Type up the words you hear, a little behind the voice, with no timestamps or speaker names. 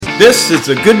This is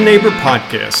the Good Neighbor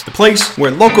Podcast, the place where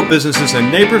local businesses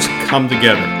and neighbors come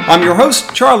together. I'm your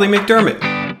host, Charlie McDermott.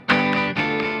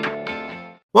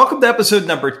 Welcome to episode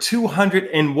number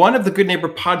 201 of the Good Neighbor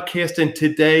Podcast, and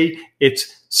today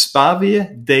it's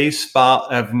Spavia Day Spa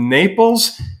of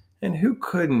Naples, and who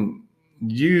couldn't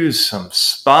use some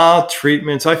spa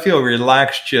treatments? I feel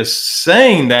relaxed just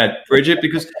saying that, Bridget,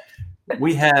 because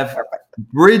we have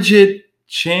Bridget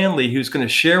Chanley, who's going to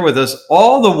share with us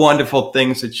all the wonderful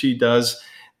things that she does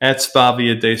at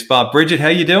Spavia Day Spa. Bridget, how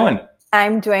you doing?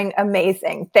 I'm doing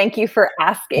amazing. Thank you for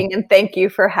asking, and thank you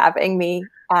for having me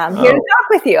here to talk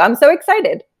with you. I'm so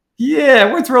excited.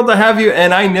 Yeah, we're thrilled to have you.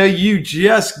 And I know you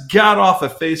just got off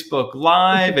of Facebook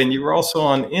Live, and you were also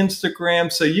on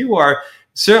Instagram. So you are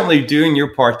certainly doing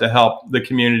your part to help the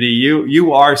community.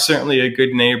 You are certainly a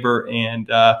good neighbor,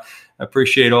 and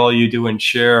appreciate all you do and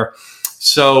share.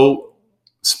 So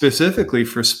specifically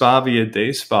for Spavia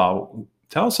Day Spa,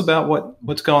 tell us about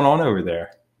what's going on over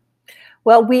there.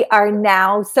 Well, we are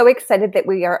now so excited that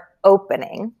we are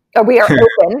opening, or we are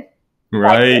open.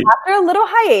 Right. After a little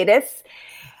hiatus.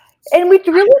 And we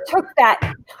really took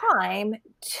that time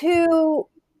to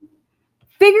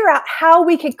figure out how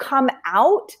we could come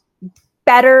out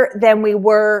better than we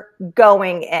were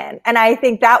going in. And I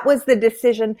think that was the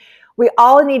decision we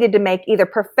all needed to make, either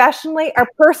professionally or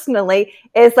personally,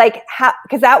 is like,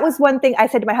 because that was one thing I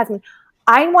said to my husband,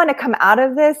 I want to come out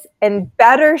of this in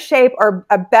better shape or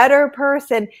a better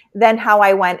person than how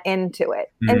I went into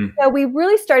it. Mm-hmm. And so we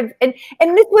really started, and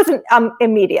this wasn't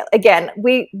immediate. Again,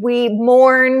 we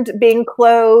mourned being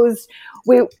closed.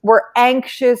 We were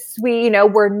anxious. We,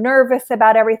 were nervous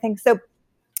about everything. So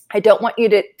I don't want you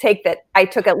to take that I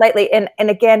took it lightly. And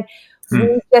again,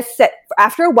 we just said,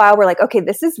 after a while, we're like, okay,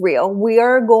 this is real. We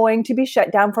are going to be shut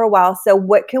down for a while. So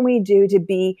what can we do to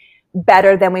be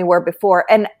better than we were before?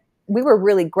 And we were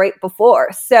really great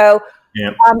before. So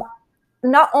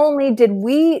not only did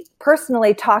we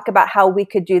personally talk about how we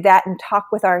could do that and talk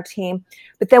with our team,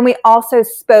 but then we also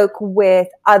spoke with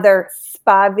other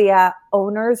Spavia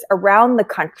owners around the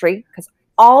country, because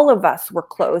all of us were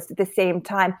closed at the same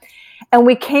time. And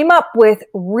we came up with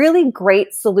really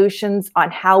great solutions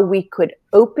on how we could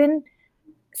open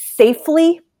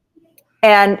safely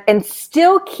and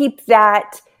still keep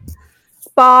that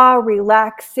spa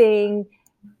relaxing,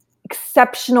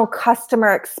 exceptional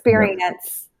customer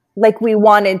experience like we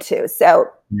wanted to.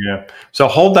 So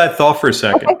hold that thought for a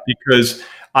second, because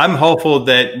I'm hopeful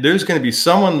that there's going to be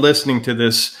someone listening to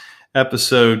this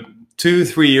episode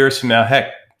 2-3 years from now,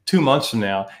 heck, 2 months from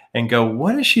now, and go,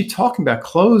 what is she talking about?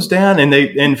 Closed down, and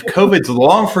COVID's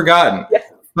long forgotten.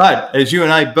 But as you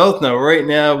and I both know, right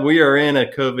now we are in a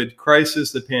COVID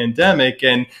crisis, the pandemic,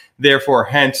 and therefore,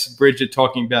 hence Bridget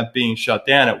talking about being shut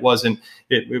down. It wasn't.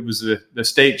 It was the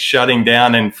state shutting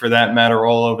down, and for that matter,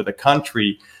 all over the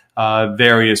country,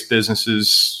 various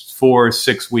businesses for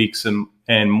 6 weeks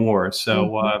and more.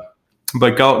 So,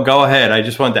 but go ahead. I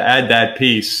just wanted to add that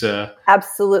piece.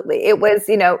 Absolutely, it was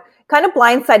kind of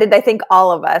blindsided, I think,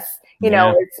 all of us.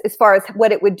 As far as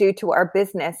what it would do to our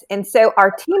business. And so our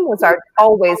team was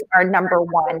always our number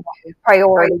one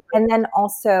priority. And then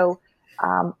also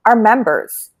our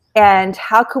members, and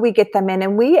how could we get them in?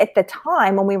 And we, at the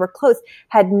time when we were closed,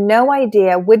 had no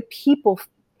idea, would people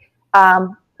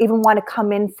even want to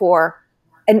come in for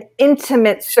an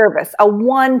intimate service, a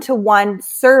one-to-one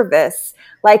service,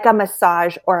 like a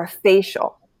massage or a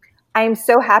facial. I am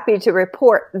so happy to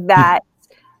report that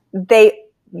they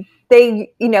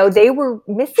were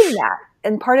missing that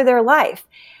in part of their life.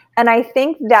 And I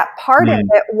think that part of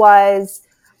it was,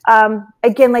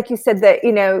 again, like you said, that,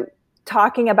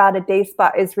 talking about a day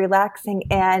spa is relaxing,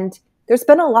 and there's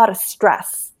been a lot of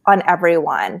stress on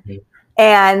everyone.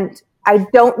 And I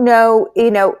don't know,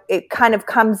 it kind of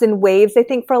comes in waves, I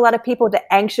think, for a lot of people,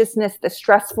 the anxiousness, the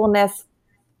stressfulness,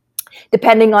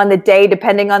 depending on the day,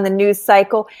 depending on the news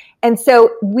cycle. And so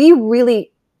we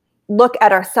really look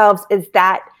at ourselves as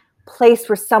that place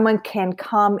where someone can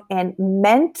come and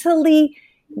mentally,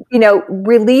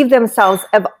 relieve themselves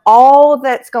of all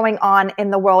that's going on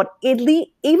in the world, even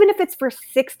if it's for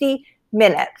 60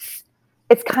 minutes.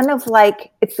 It's kind of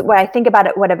like, it's what I think about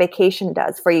it, what a vacation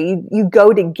does for you. You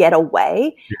go to get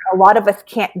away. A lot of us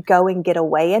can't go and get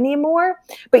away anymore,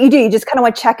 but you do. You just kind of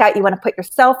want to check out. You want to put your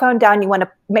cell phone down. You want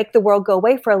to make the world go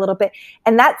away for a little bit.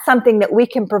 And that's something that we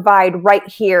can provide right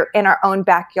here in our own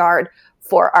backyard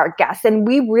for our guests. And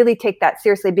we really take that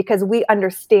seriously, because we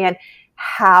understand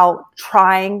how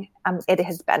trying it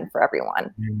has been for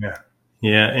everyone.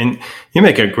 Yeah, and you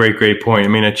make a great point. I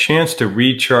mean, a chance to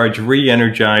recharge,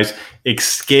 re-energize,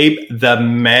 escape the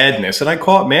madness. And I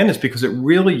call it madness because it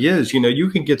really is. You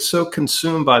can get so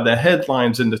consumed by the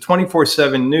headlines and the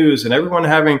 24/7 news and everyone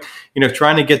having,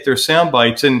 trying to get their sound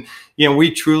bites. And,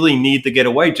 we truly need to get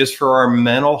away just for our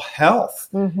mental health.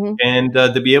 Mm-hmm. And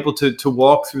to be able to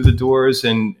walk through the doors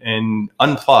and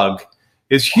unplug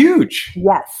is huge.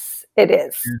 Yes, it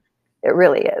is. It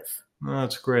really is. Oh,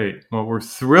 that's great. Well, we're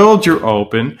thrilled you're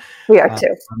open. We are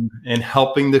too. And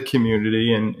helping the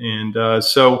community. And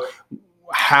so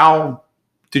how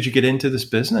did you get into this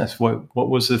business? What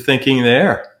was the thinking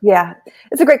there? Yeah,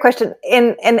 it's a great question.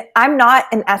 And I'm not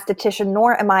an esthetician,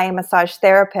 nor am I a massage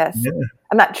therapist. Yeah.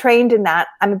 I'm not trained in that.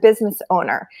 I'm a business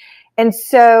owner. And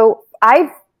so I've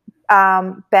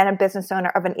been a business owner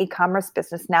of an e-commerce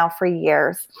business now for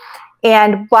years.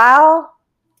 And while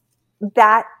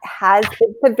that has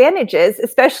its advantages,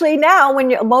 especially now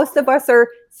when most of us are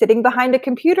sitting behind a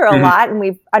computer a lot, and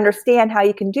we understand how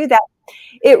you can do that.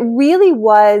 It really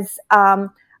was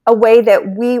a way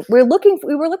that we were looking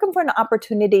for an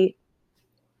opportunity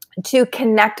to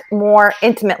connect more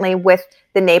intimately with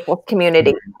the Naples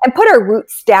community and put our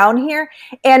roots down here.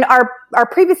 And our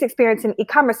previous experience in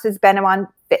e-commerce has been on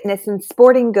fitness and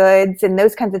sporting goods and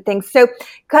those kinds of things. So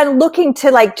kind of looking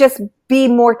to just be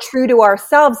more true to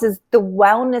ourselves is the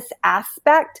wellness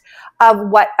aspect of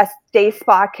what a day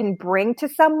spa can bring to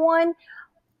someone.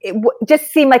 It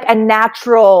just seemed like a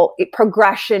natural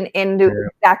progression into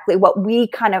exactly what we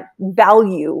kind of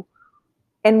value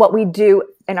and what we do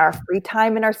in our free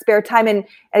time, in our spare time. And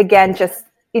again, just,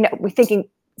 we're thinking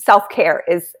self-care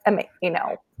is,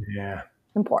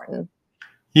 important.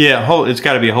 Yeah. It's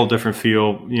got to be a whole different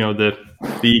feel, the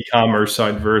e-commerce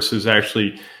side versus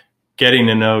actually getting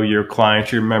to know your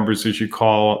clients, your members, as you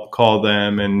call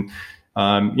them, and,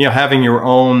 having your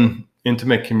own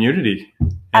intimate community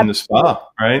in the spa,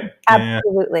 right?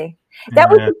 Absolutely. Yeah.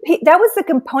 That was the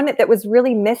component that was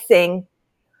really missing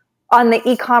on the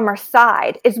e-commerce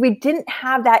side, is we didn't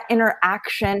have that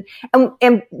interaction.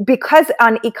 And because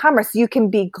on e-commerce, you can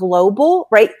be global,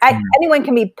 right? Anyone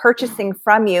can be purchasing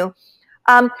from you.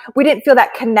 We didn't feel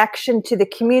that connection to the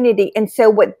community. And so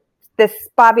what the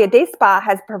Spavia Day Spa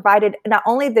has provided, not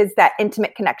only is that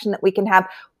intimate connection that we can have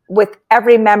with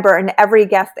every member and every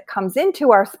guest that comes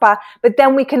into our spa, but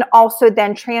then we can also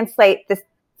then translate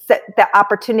the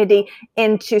opportunity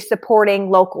into supporting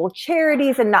local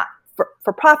charities and not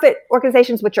for profit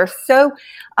organizations, which are so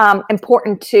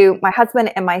important to my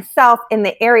husband and myself in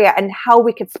the area, and how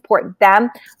we could support them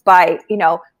by,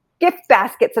 gift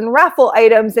baskets and raffle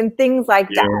items and things like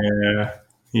that.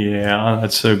 Yeah,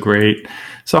 that's so great.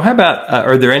 So how about,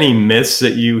 are there any myths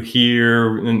that you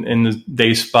hear in the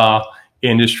day spa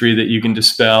industry that you can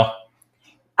dispel?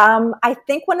 I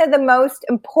think one of the most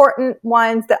important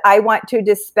ones that I want to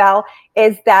dispel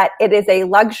is that it is a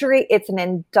luxury, it's an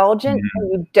indulgence,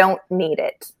 and you don't need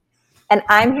it. And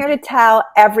I'm here to tell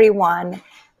everyone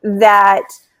that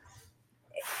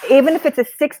even if it's a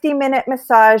 60-minute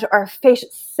massage or facial,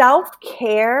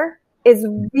 self-care is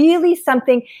really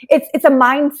something, it's a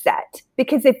mindset.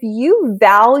 Because if you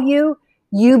value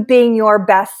you being your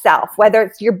best self, whether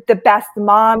it's you're the best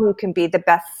mom, you can be the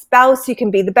best spouse, you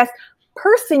can be the best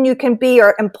person you can be,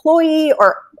 or employee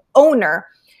or owner,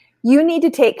 you need to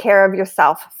take care of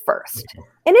yourself first.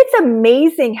 And it's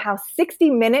amazing how 60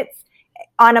 minutes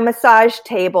on a massage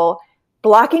table,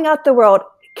 blocking out the world,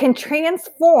 can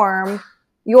transform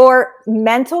your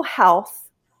mental health.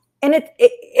 And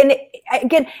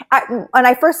again, when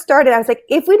I first started, I was like,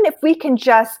 even if we can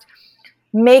just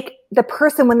make the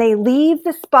person, when they leave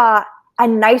the spa, a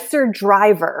nicer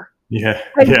driver.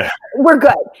 We're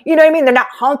good. You know what I mean? They're not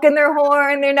honking their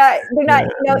horn. They're not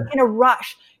in a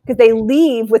rush, because they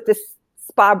leave with this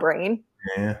spa brain.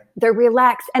 They're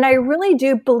relaxed. And I really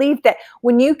do believe that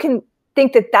when you can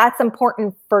think that that's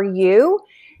important for you,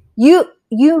 you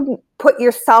put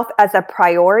yourself as a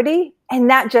priority, and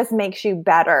that just makes you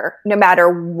better no matter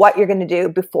what you're going to do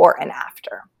before and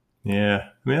after. Yeah.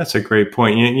 I mean, that's a great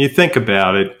point. You think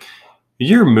about it,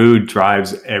 your mood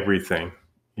drives everything.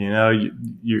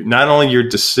 You not only your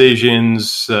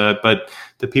decisions, but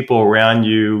the people around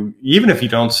you. Even if you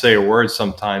don't say a word,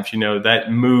 sometimes that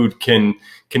mood can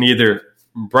either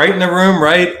brighten the room,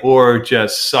 right, or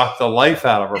just suck the life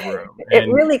out of a room. It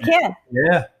really can.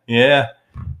 Yeah.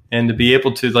 And to be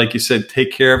able to, like you said,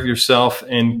 take care of yourself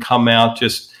and come out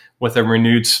just with a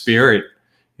renewed spirit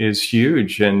is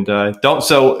huge. And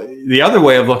so the other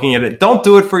way of looking at it, don't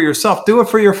do it for yourself, do it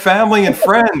for your family and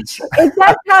friends. If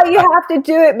that's how you have to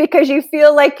do it because you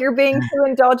feel like you're being too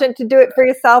indulgent to do it for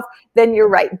yourself, then you're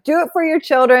right. Do it for your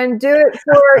children, do it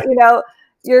for,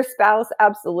 Your spouse,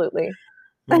 absolutely.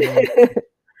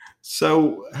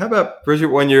 So how about, Bridget,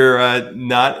 when you're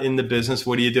not in the business,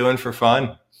 what are you doing for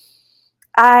fun?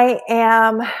 I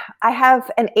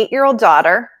have an 8-year-old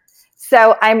daughter,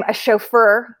 so I'm a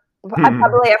chauffeur. I'm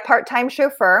probably a part-time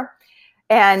chauffeur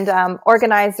and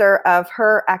organizer of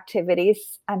her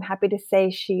activities. I'm happy to say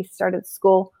she started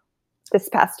school this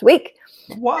past week.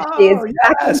 Wow. She is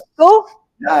back in school.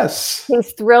 Yes.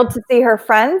 She's thrilled to see her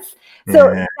friends.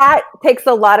 So that takes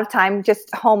a lot of time,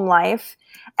 just home life.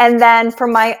 And then for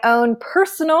my own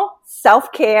personal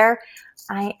self-care,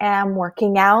 I am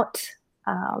working out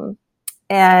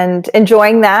and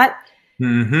enjoying that.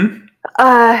 Mm-hmm.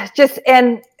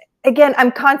 And again,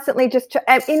 I'm constantly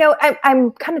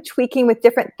I'm kind of tweaking with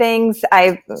different things.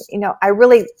 I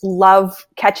really love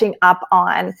catching up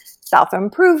on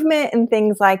self-improvement and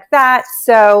things like that.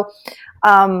 So,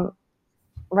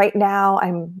 right now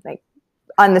I'm like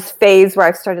on this phase where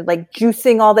I've started like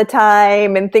juicing all the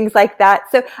time and things like that.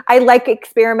 So I like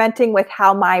experimenting with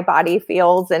how my body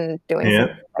feels and doing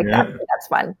something like that. So that's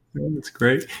fun. That's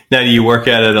great. Now, do you work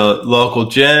out at a local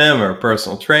gym or a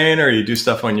personal trainer, or you do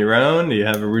stuff on your own? Do you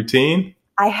have a routine?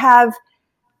 I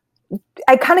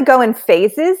kind of go in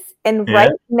phases. And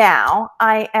right now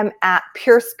I am at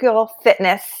Pure Skill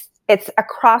Fitness. It's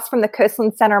across from the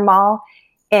Coastland Center Mall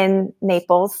in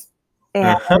Naples.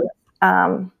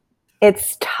 And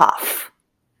it's tough.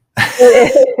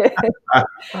 It's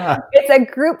a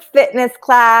group fitness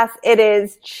class. It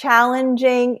is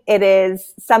challenging. It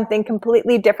is something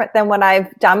completely different than what I've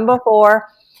done before.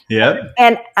 Yep.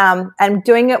 And I'm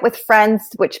doing it with friends,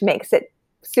 which makes it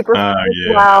super fun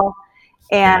as well.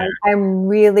 And I'm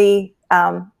really,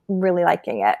 really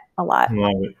liking it a lot.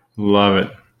 Love it.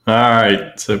 All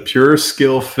right. So Pure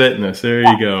Skill Fitness. There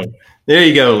you go. There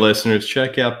you go, listeners.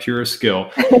 Check out Pure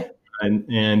Skill.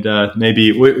 And maybe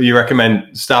you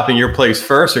recommend stopping your place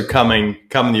first or coming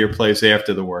to your place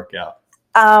after the workout?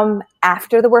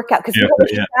 After the workout, because you have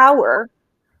a shower.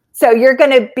 So you're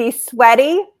going to be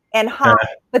sweaty and hot,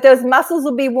 but those muscles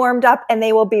will be warmed up and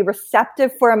they will be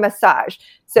receptive for a massage.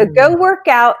 So go work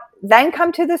out, then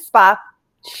come to the spa,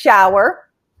 shower.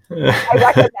 I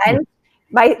recommend.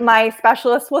 My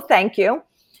specialist will thank you.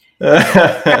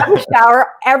 Have a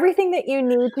shower, everything that you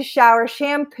need to shower,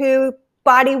 shampoo,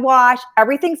 body wash,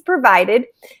 everything's provided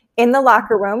in the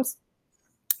locker rooms.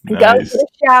 Nice. Go to the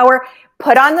shower,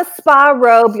 put on the spa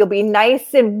robe. You'll be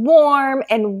nice and warm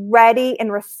and ready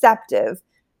and receptive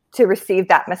to receive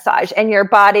that massage. And your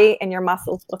body and your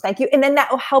muscles will thank you. And then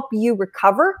that will help you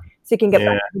recover so you can get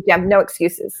back to the gym. No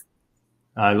excuses.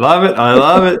 I love it. I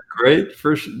love it. Great.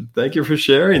 Thank you for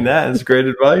sharing that. That's great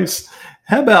advice.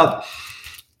 How about,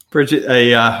 Bridget,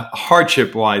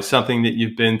 hardship-wise, something that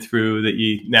you've been through that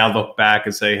you now look back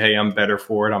and say, hey, I'm better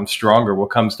for it. I'm stronger. What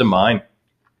comes to mind?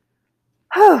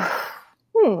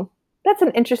 That's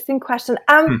an interesting question.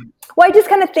 Well, I just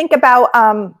kind of think about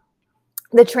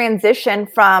the transition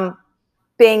from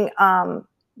being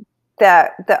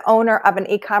the owner of an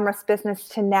e-commerce business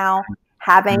to now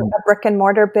having a brick and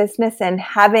mortar business and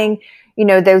having,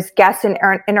 those guests and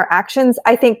interactions.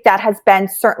 I think that has been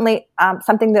certainly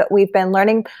something that we've been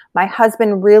learning. My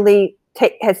husband really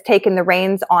has taken the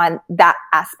reins on that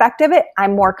aspect of it.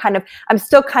 I'm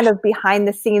still kind of behind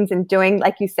the scenes and doing,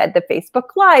 like you said, the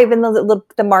Facebook Live and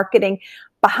the marketing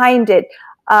behind it.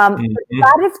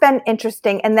 That has been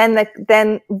interesting. And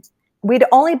then we'd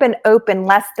only been open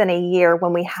less than a year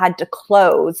when we had to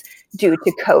close due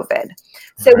to COVID.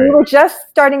 So we were just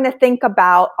starting to think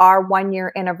about our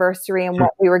 1-year anniversary and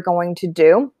what we were going to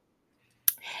do.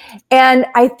 And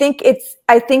I think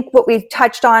what we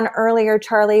touched on earlier,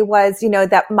 Charlie, was,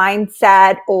 that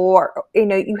mindset or,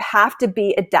 you have to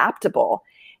be adaptable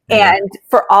and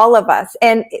for all of us.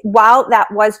 And while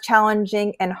that was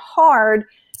challenging and hard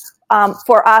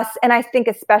for us, and I think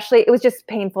especially it was just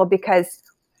painful because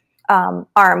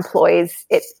our employees,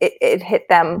 it hit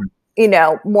them,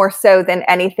 more so than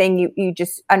anything. You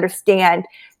just understand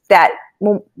that,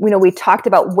 we talked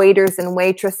about waiters and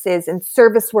waitresses and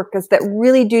service workers that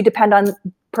really do depend on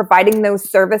providing those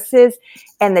services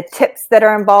and the tips that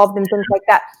are involved and things like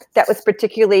that. That was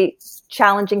particularly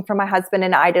challenging for my husband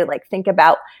and I to think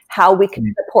about how we could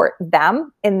support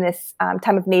them in this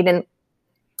time of need. And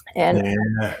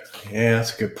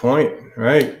that's a good point.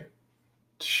 Right.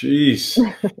 Jeez.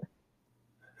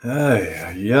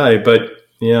 But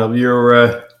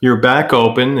you're back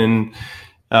open and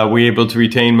were you able to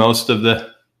retain most of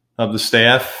the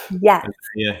staff? Yes.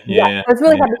 I was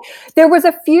really happy. There was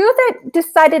a few that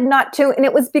decided not to, and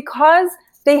it was because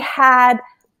they had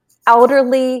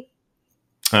elderly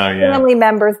family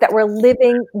members that were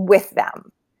living with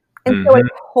them. And so it's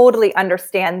totally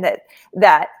understand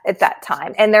that at that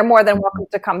time, and they're more than welcome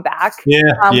to come back. When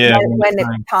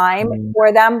it's time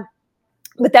for them.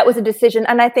 But that was a decision,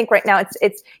 and I think right now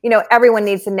it's everyone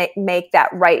needs to make that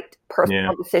right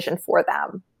personal decision for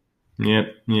them.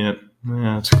 Yeah,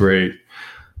 that's great.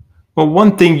 Well,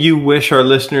 one thing you wish our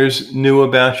listeners knew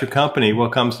about your company,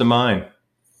 what comes to mind?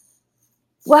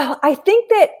 Well, I think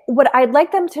that what I'd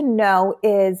like them to know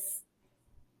is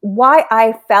why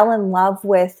I fell in love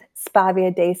with Spa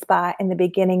Via Day Spa in the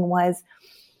beginning was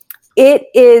it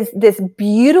is this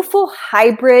beautiful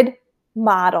hybrid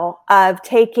model of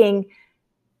taking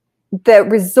the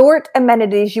resort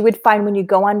amenities you would find when you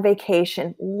go on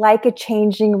vacation, like a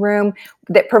changing room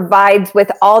that provides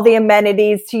with all the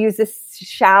amenities to use a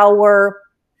shower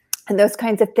and those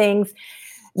kinds of things.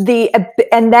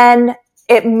 And then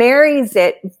it marries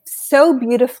it so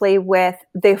beautifully with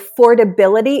the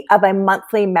affordability of a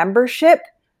monthly membership.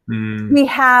 We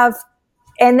have,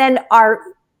 and then our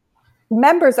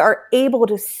members are able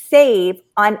to save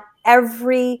on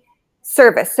every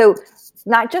service. So it's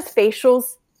not just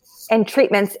facials and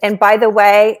treatments. And by the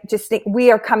way,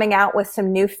 we are coming out with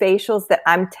some new facials that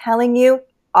I'm telling you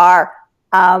are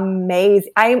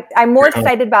amazing. I'm more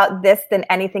excited about this than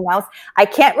anything else. I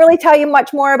can't really tell you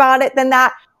much more about it than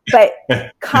that, but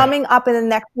coming up in the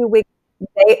next few weeks,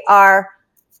 they are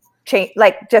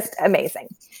just amazing.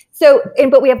 So,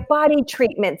 but we have body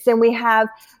treatments, and we have,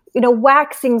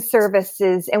 waxing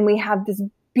services, and we have this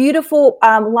beautiful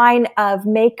line of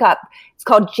makeup. It's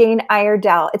called Jane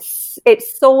Iredale.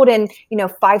 It's sold in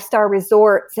 5-star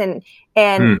resorts, and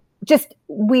just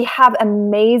we have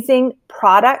amazing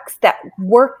products that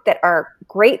work, that are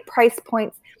great price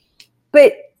points.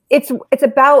 But it's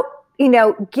about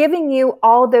giving you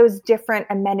all those different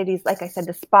amenities, like I said,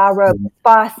 the spa robe,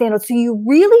 spa sandals, so you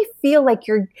really feel like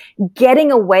you're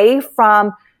getting away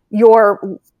from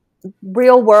your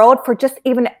real world for just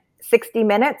even 60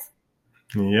 minutes.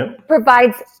 Yep.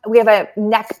 We have a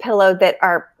neck pillow that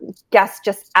our guests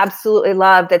just absolutely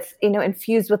love. That's,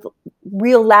 infused with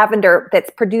real lavender that's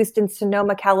produced in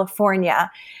Sonoma,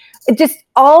 California. Just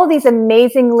all these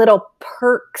amazing little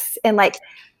perks and like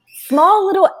small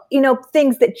little,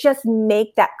 things that just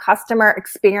make that customer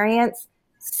experience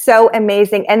so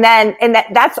amazing. And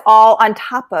that's all on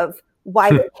top of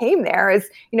why they came there is,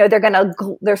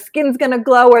 their skin's going to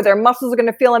glow, or their muscles are going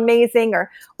to feel amazing,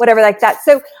 or whatever like that.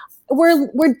 So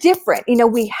we're different.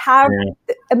 We have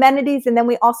amenities, and then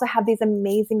we also have these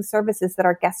amazing services that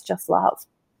our guests just love.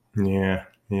 Yeah.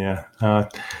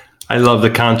 I love the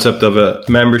concept of a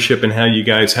membership and how you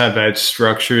guys have that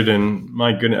structured. And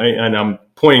my goodness, and I'm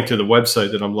pointing to the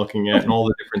website that I'm looking at and all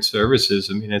the different services.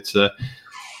 I mean, it's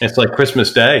like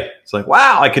Christmas Day. It's like,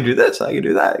 wow, I could do this, I could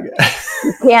do that. You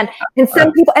can. And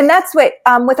some people, and that's what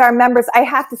with our members, I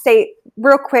have to say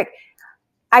real quick,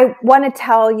 I want to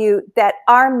tell you that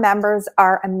our members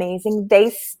are amazing. They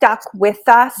stuck with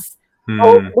us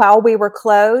while we were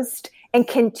closed and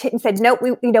said, no,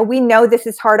 we know this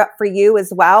is hard up for you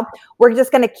as well. We're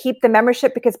just going to keep the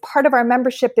membership, because part of our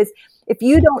membership is if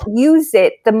you don't use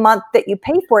it the month that you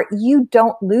pay for it, you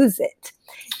don't lose it.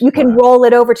 You can roll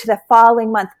it over to the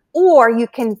following month, or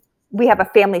we have a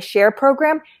family share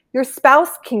program. Your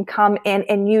spouse can come in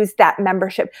and use that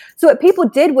membership. So what people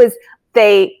did was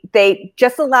they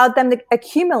just allowed them to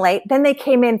accumulate. Then they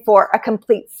came in for a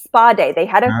complete spa day. They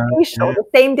had a facial the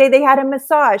same day they had a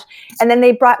massage. And then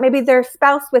they brought maybe their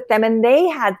spouse with them, and they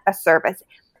had a service.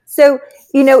 So,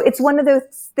 it's one of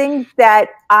those things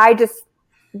that I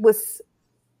was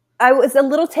a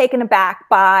little taken aback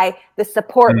by the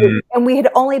support. And we had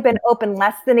only been open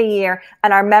less than a year,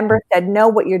 and our members said, no,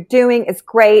 what you're doing is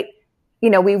great. We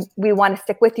want to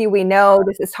stick with you. We know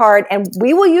this is hard, and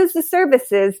we will use the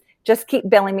services. Just keep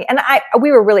billing me. And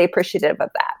we were really appreciative of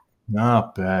that.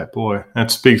 Not bad. Boy, that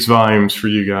speaks volumes for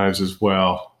you guys as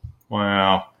well.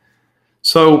 Wow.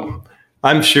 So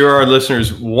I'm sure our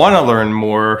listeners want to learn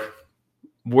more.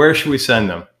 Where should we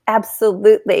send them?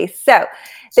 Absolutely. So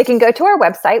they can go to our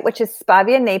website, which is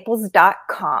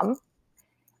spavianaples.com.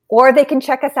 Or they can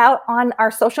check us out on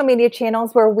our social media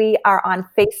channels, where we are on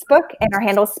Facebook, and our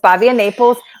handle is Spa Via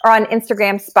Naples, or on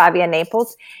Instagram, Spa Via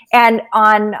Naples. And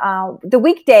on the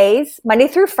weekdays, Monday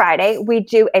through Friday, we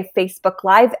do a Facebook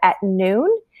Live at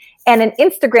noon and an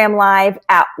Instagram Live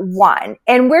at 1.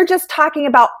 And we're just talking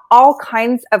about all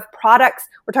kinds of products.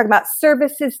 We're talking about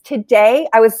services today.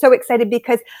 I was so excited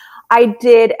because I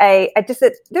did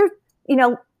they're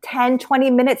 10, 20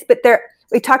 minutes, but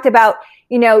we talked about,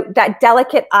 that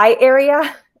delicate eye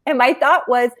area. And my thought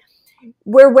was,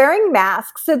 we're wearing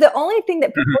masks. So the only thing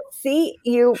that people see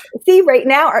right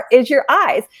now is your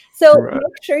eyes. So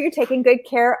make sure you're taking good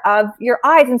care of your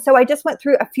eyes. And so I just went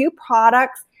through a few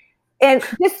products and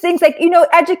just things like,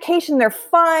 education, they're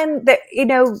fun,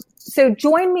 so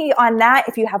join me on that.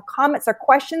 If you have comments or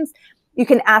questions, you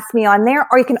can ask me on there,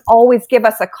 or you can always give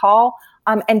us a call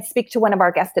and speak to one of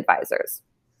our guest advisors.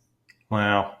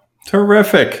 Wow.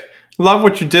 Terrific. Love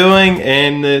what you're doing,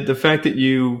 and the fact that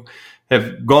you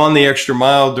have gone the extra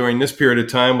mile during this period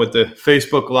of time with the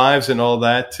Facebook Lives and all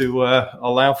that to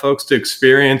allow folks to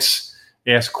experience,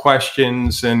 ask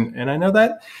questions. And I know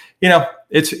that,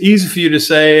 it's easy for you to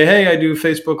say, hey, I do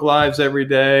Facebook Lives every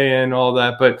day and all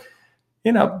that. But,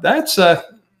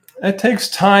 it takes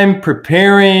time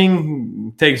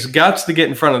preparing, takes guts to get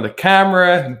in front of the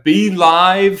camera, be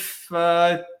live.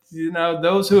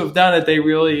 Those who have done it, they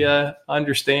really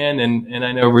understand and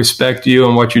I know respect you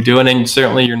and what you're doing, and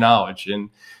certainly your knowledge.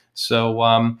 And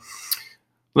so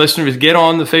listeners, get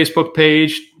on the Facebook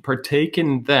page, partake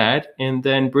in that. And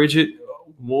then Bridget,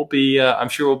 I'm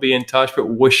sure we'll be in touch, but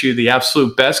wish you the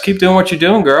absolute best. Keep doing what you're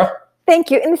doing, girl.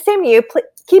 Thank you. And the same to you.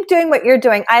 Keep doing what you're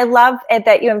doing. I love it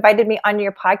that you invited me on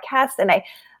your podcast, and I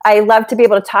love to be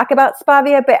able to talk about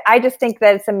Spavia, but I just think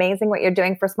that it's amazing what you're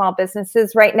doing for small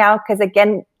businesses right now. Because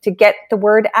again, to get the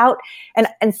word out and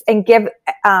give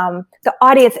the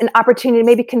audience an opportunity to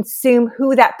maybe consume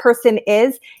who that person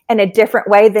is in a different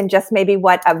way than just maybe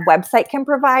what a website can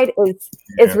provide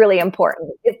is really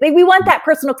important. We want that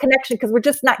personal connection because we're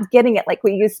just not getting it like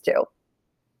we used to.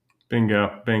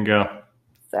 Bingo.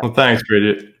 So. Well, thanks,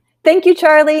 Bridget. Thank you,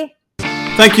 Charlie.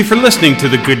 Thank you for listening to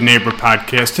the Good Neighbor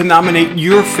Podcast. To nominate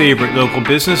your favorite local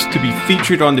business to be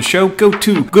featured on the show, go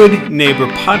to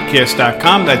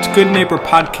goodneighborpodcast.com. That's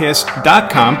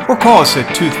goodneighborpodcast.com, or call us at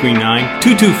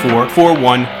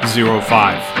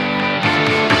 239-224-4105.